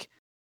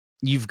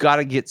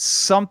get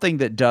something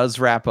that does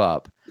wrap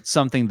up,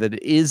 something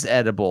that is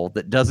edible,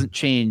 that doesn't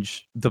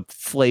change the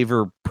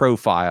flavor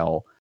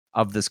profile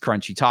of this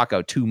crunchy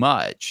taco too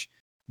much,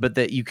 but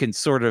that you can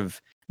sort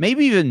of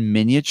maybe even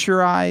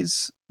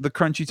miniaturize the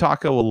crunchy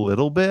taco a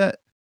little bit,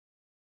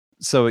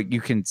 so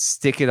you can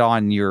stick it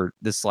on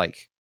this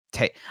like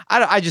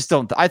I just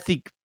don't. I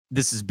think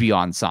this is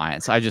beyond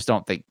science. I just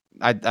don't think.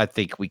 I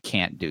think we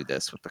can't do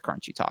this with the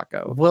crunchy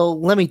taco. Well,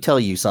 let me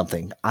tell you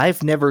something.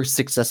 I've never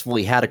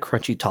successfully had a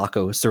crunchy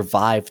taco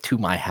survive to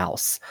my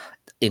house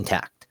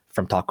intact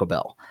from Taco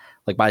Bell.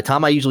 Like by the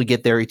time I usually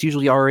get there, it's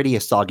usually already a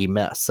soggy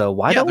mess. So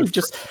why don't we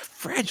just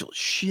fragile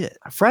shit?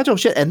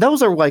 And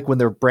those are like when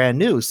they're brand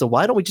new. So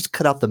why don't we just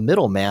cut out the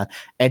middle, man,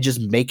 and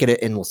just make it an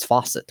endless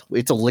faucet?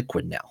 It's a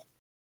liquid now.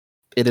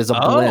 It is a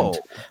blend.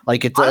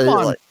 Like it's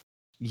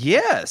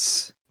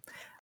yes.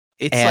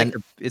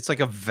 It's like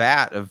a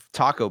vat of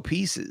taco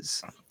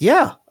pieces.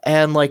 Yeah,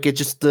 and like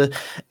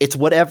it's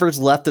whatever's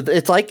left of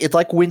it's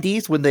like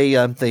Wendy's when they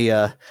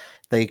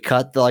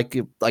cut like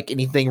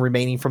anything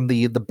remaining from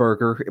the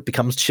burger, it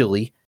becomes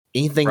chili.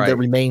 Anything that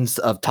remains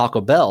of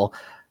Taco Bell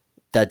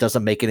that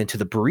doesn't make it into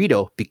the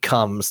burrito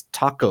becomes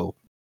taco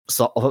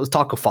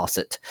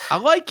faucet. I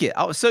like it.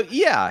 So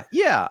yeah,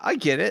 I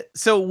get it.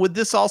 So would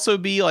this also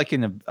be like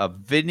in a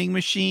vending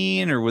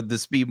machine, or would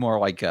this be more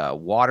like a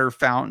water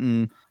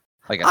fountain?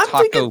 Like a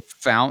taco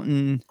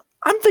fountain.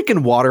 I'm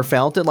thinking water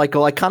fountain, like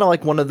kind of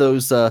like one of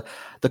those the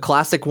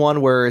classic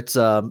one where it's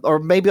or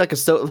maybe like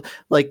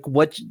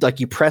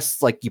you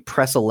press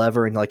a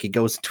lever and like it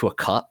goes into a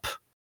cup,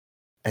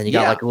 and you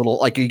got like a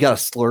little you got a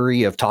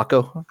slurry of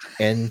taco,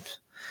 and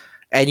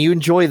you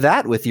enjoy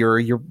that with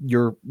your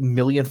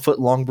 1,000,000-foot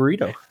long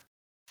burrito.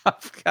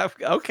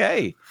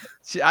 Okay,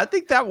 I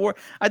think that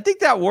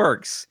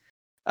works.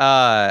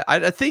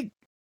 I think.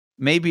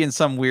 Maybe in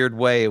some weird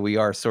way, we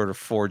are sort of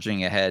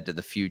forging ahead to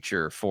the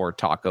future for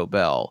Taco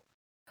Bell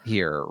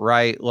here,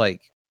 right?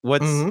 Like,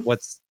 what's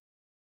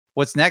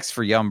next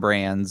for Yum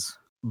Brands,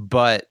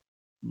 but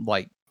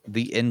like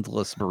the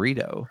endless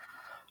burrito?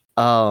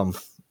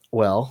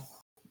 Well,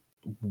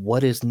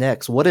 what is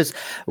next? What is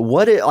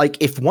like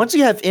if once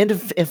you have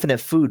infinite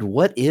food,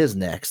 what is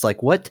next?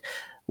 Like, what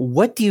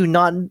do you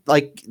not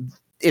like?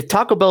 If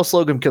Taco Bell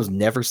slogan becomes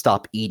 "Never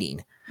Stop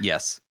Eating,"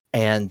 yes,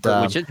 and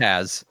which it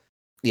has.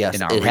 Yes,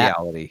 in our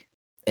reality.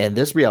 And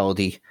this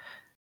reality.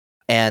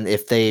 And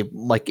if they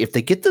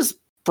get this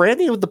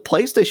branding with the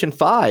PlayStation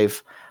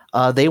 5,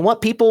 they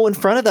want people in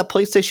front of that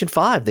PlayStation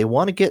 5. They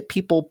want to get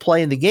people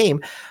playing the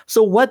game.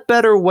 So what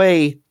better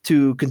way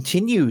to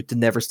continue the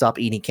Never Stop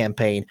Eating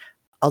campaign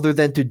other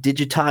than to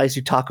digitize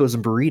your tacos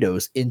and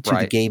burritos into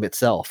the game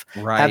itself?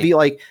 Right.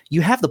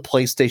 You have the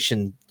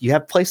PlayStation, you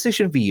have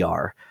PlayStation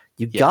VR.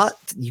 You got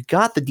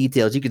the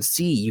details. You can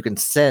see, you can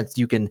sense,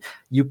 you can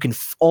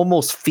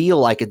almost feel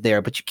like it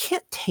there, but you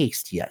can't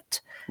taste yet.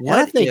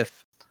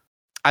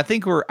 I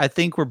think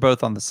we're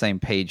both on the same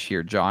page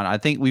here, John. I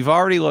think we've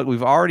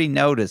already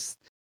noticed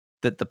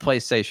that the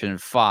PlayStation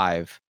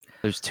 5,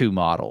 there's two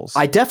models.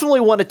 I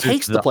definitely want to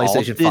taste the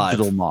PlayStation 5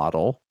 digital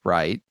model,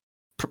 right?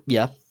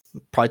 Yeah,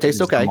 probably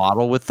tastes okay. The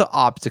model with the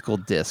optical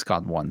disc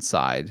on one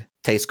side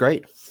tastes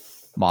great.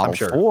 Model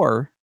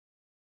 4.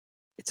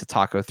 It's a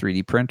Taco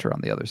 3D printer on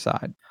the other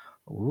side.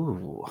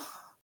 Ooh.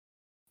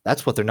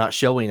 That's what they're not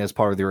showing as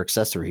part of their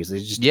accessories. They're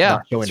just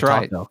not showing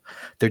taco. Right.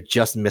 They're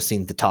just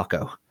missing the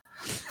taco.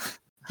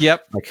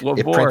 Yep. Like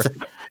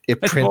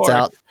it prints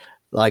out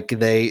like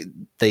they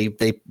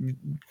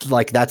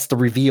like that's the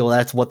reveal.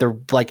 That's what they're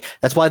like.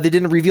 That's why they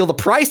didn't reveal the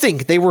pricing.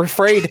 They were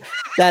afraid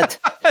that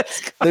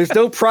there's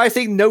no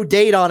pricing, no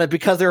date on it,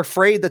 because they're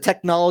afraid the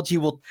technology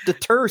will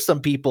deter some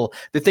people.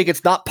 They think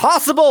it's not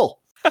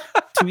possible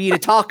to eat a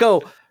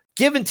taco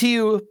given to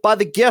you by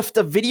the gift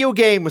of video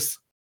games.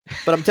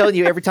 But I'm telling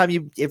you, every time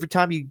you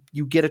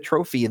get a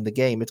trophy in the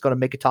game, it's going to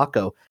make a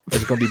taco.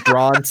 It's going to be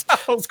bronze.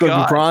 It's going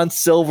to be bronze,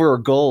 silver, or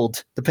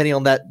gold, depending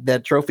on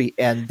that trophy.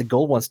 And the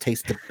gold ones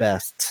taste the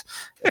best.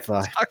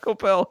 Taco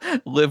Bell,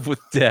 live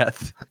with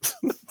death.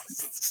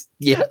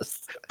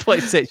 Yes.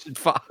 PlayStation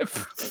 5.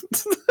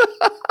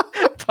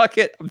 Fuck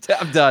it.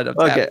 I'm done.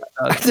 Okay.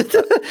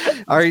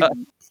 All right.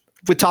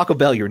 With Taco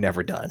Bell, you're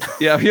never done.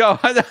 Yeah,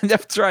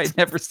 that's right.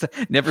 Never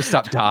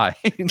stop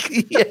dying.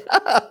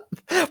 Yeah.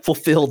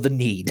 Fulfill the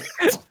need.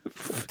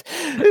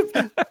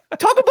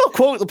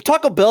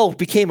 Taco Bell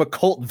became a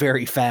cult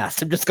very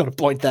fast. I'm just going to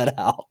point that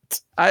out.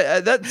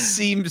 That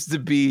seems to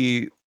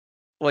be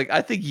like,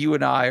 I think you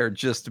and I are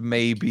just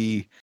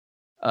maybe,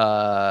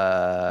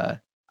 I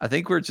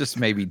think we're just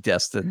maybe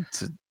destined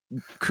to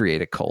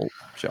create a cult,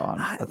 John.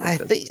 I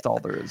think that's all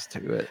there is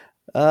to it.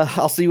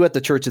 I'll see you at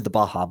the Church of the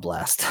Baja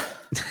Blast.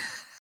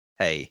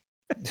 Hey,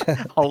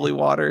 holy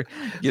water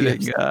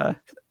getting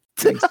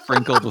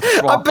sprinkled with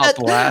Baja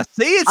Blast.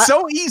 See, it's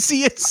so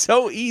easy. It's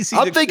so easy.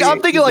 I'm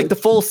thinking like the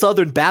full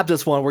Southern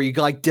Baptist one where you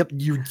like dip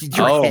your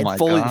head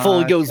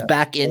fully goes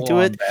back into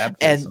it,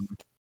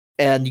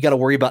 and you got to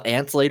worry about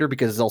ants later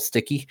because it's all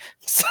sticky.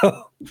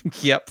 So,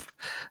 yep,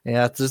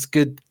 yeah, it's just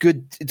good.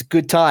 It's a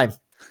good time.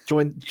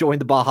 Join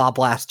the Baja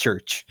Blast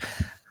Church.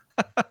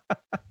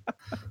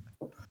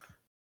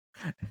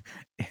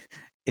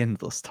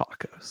 Endless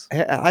tacos.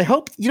 I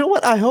hope, you know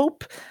what? I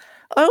hope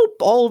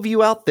all of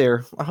you out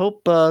there, I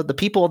hope the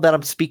people that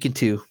I'm speaking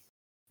to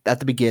at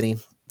the beginning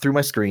through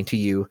my screen to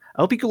you,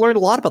 I hope you can learn a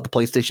lot about the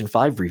PlayStation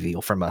 5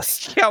 reveal from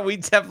us. Yeah, we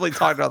definitely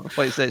talked about the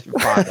PlayStation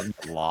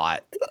 5 a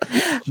lot.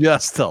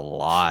 Just a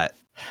lot.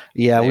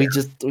 Yeah, I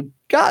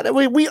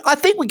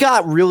think we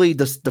got really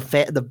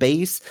the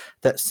base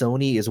that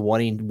Sony is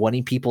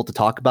wanting people to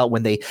talk about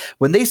when they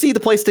see the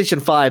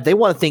PlayStation 5, they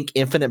want to think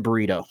Infinite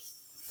Burrito.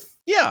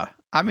 Yeah,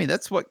 I mean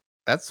that's what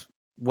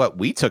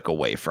we took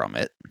away from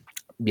it.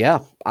 Yeah,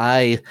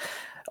 I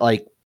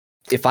like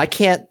if I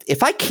can't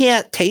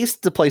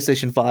taste the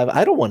PlayStation 5,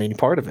 I don't want any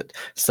part of it.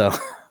 So,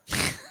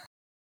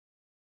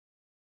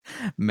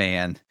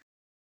 man,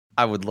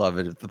 I would love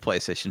it if the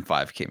PlayStation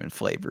 5 came in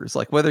flavors,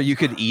 like whether you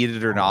could eat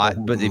it or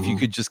not, but if you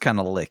could just kind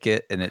of lick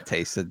it and it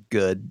tasted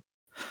good.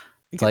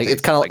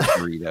 It's kind of like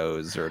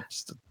Doritos or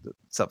just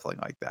something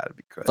like that. It'd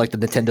be good. Like the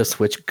Nintendo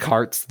Switch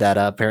carts that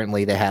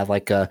apparently they have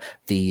like the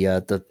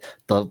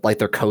like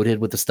they're coated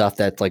with the stuff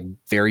that's like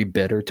very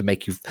bitter to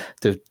make you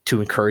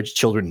to encourage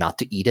children not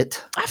to eat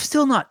it. I've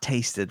still not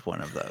tasted one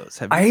of those.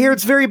 I hear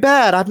it's very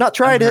bad. I've not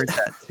tried it.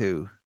 That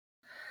too.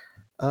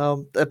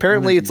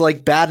 Apparently it's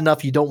like bad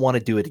enough you don't want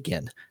to do it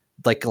again.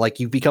 Like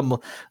you become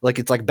like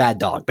it's like Bad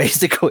Dog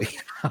basically.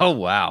 Oh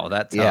wow,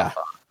 that's yeah.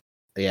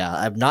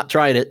 I've not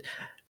tried it.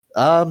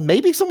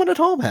 Maybe someone at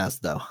home has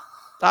though.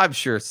 I'm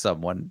sure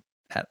someone.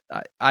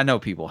 I know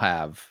people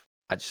have.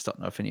 I just don't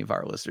know if any of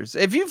our listeners.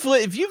 If you've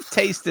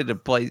tasted a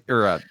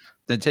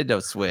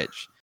Nintendo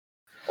Switch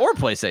or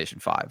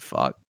PlayStation 5,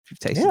 fuck, if you've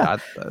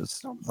tasted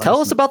those, tell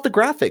us about the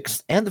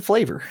graphics and the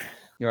flavor.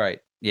 You're right.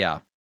 Yeah.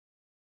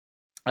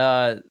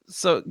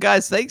 So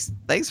guys, thanks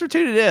for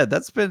tuning in.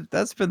 That's been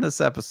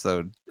this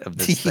episode of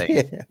this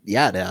thing.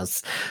 Yeah, it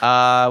has.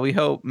 We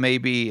hope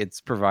maybe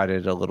it's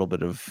provided a little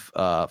bit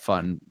of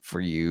fun for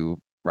you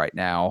right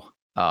now.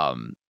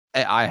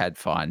 I had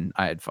fun.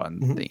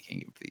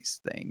 Thinking of these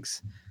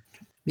things.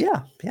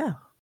 Yeah.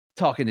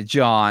 Talking to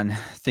John,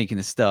 thinking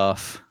of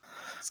stuff.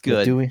 It's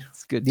good.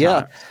 It's good.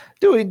 Yeah,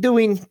 doing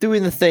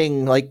the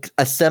thing, like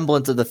a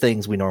semblance of the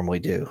things we normally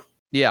do.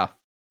 Yeah.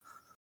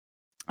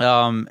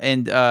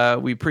 And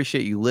we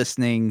appreciate you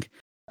listening.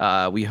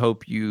 We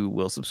hope you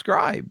will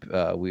subscribe.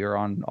 We are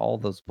on all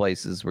those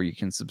places where you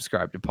can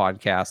subscribe to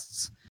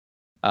podcasts.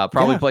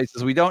 Probably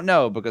places we don't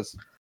know because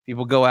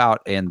people go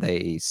out and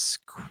they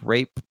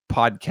scrape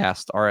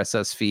podcast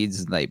RSS feeds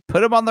and they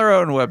put them on their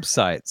own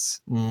websites.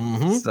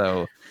 Mm-hmm.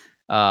 So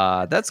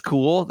that's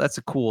cool. That's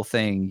a cool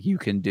thing you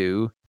can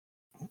do.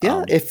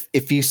 Yeah,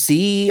 if you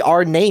see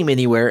our name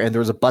anywhere and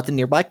there's a button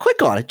nearby,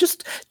 click on it.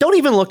 Just don't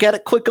even look at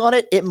it. Click on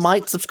it. It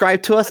might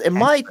subscribe to us. It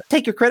might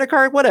take your credit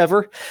card.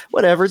 Whatever.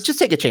 Just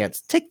take a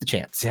chance. Take the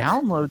chance.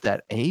 Download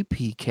that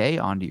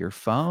APK onto your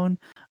phone.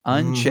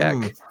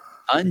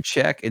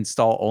 Uncheck,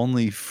 install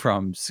only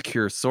from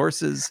secure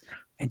sources,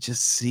 and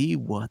just see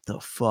what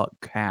the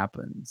fuck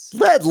happens.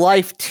 Let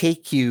life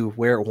take you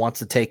where it wants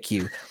to take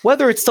you,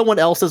 whether it's someone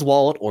else's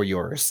wallet or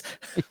yours.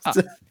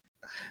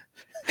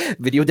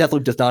 Video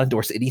Deathloop does not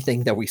endorse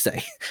anything that we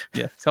say.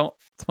 Yeah, don't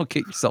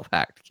get yourself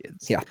hacked,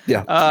 kids. Yeah.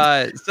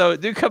 So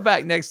do come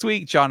back next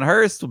week. John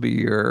Hurst will be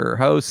your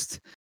host.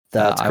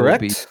 That's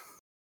correct.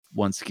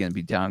 Once again,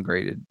 be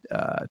downgraded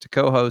to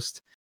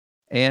co-host,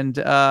 and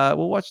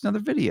we'll watch another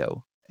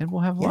video, and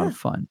we'll have a lot of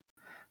fun.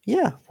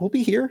 Yeah, we'll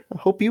be here. I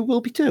hope you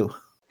will be too.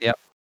 Yep.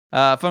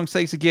 Folks,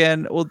 thanks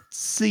again. We'll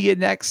see you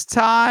next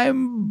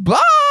time.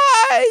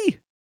 Bye.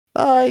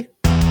 Bye.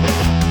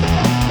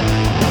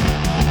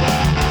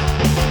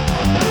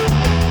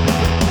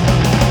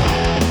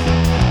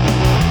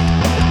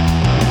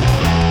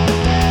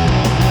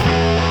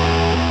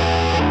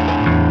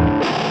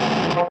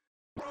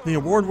 The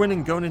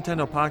award-winning Go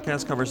Nintendo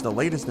podcast covers the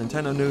latest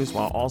Nintendo news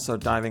while also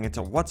diving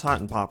into what's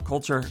hot in pop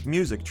culture,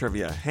 music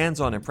trivia,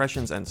 hands-on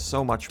impressions, and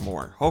so much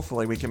more.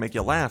 Hopefully we can make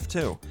you laugh,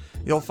 too.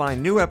 You'll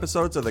find new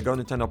episodes of the Go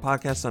Nintendo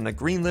podcast on the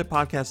Greenlit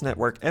Podcast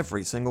Network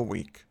every single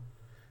week.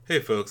 Hey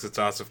folks, it's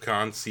Asif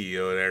Khan,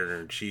 CEO and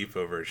Editor-in-Chief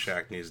over at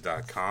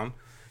ShackNews.com.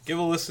 Give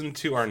a listen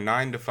to our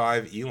 9 to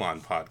 5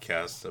 Elon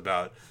podcast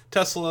about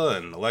Tesla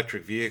and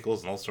electric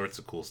vehicles and all sorts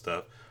of cool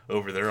stuff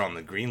over there on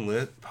the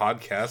Greenlit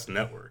Podcast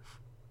Network.